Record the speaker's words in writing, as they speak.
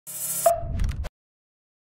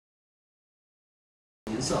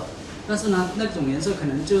色，但是呢，那种颜色可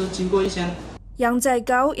能就是经过一些。Yang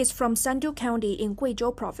Zaigao is from Sandu County in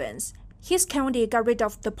Guizhou Province. His county got rid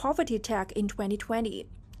of the poverty tag in 2020.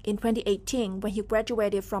 In 2018, when he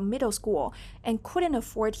graduated from middle school and couldn't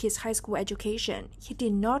afford his high school education, he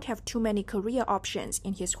did not have too many career options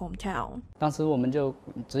in his hometown.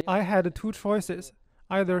 I had two choices,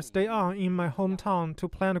 either stay on in my hometown to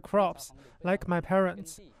plant crops, like my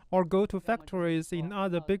parents, or go to factories in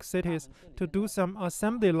other big cities to do some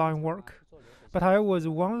assembly line work. But I was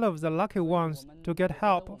one of the lucky ones to get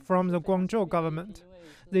help from the Guangzhou government.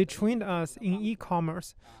 They trained us in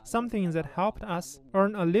e-commerce, something that helped us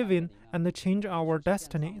earn a living and change our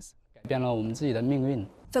destinies.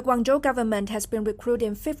 The Guangzhou government has been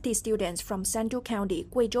recruiting 50 students from Sandu County,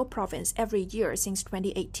 Guizhou Province every year since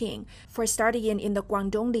 2018 for studying in the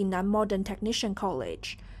Guangdong Lingnan Modern Technician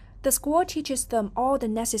College. The school teaches them all the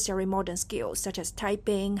necessary modern skills such as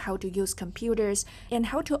typing, how to use computers, and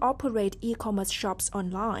how to operate e-commerce shops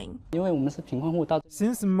online.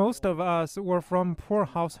 Since most of us were from poor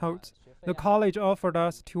households, the college offered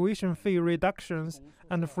us tuition fee reductions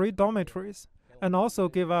and free dormitories, and also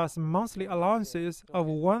gave us monthly allowances of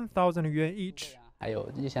 1,000 yuan each.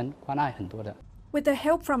 With the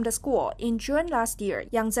help from the school, in June last year,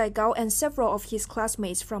 Yang Zaigao and several of his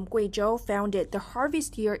classmates from Guizhou founded the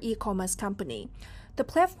Harvest Year e-commerce company. The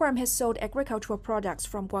platform has sold agricultural products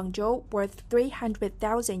from Guangzhou worth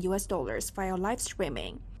 $300,000 via live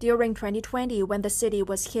streaming. During 2020, when the city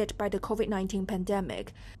was hit by the COVID-19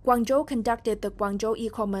 pandemic, Guangzhou conducted the Guangzhou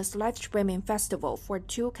e-commerce live streaming festival for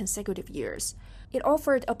 2 consecutive years. It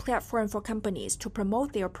offered a platform for companies to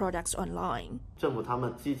promote their products online.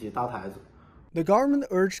 The government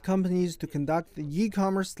urged companies to conduct the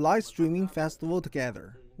e-commerce live streaming festival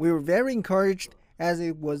together. We were very encouraged as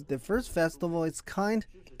it was the first festival of its kind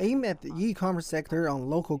aimed at the e-commerce sector on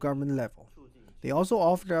local government level. They also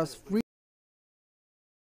offered us free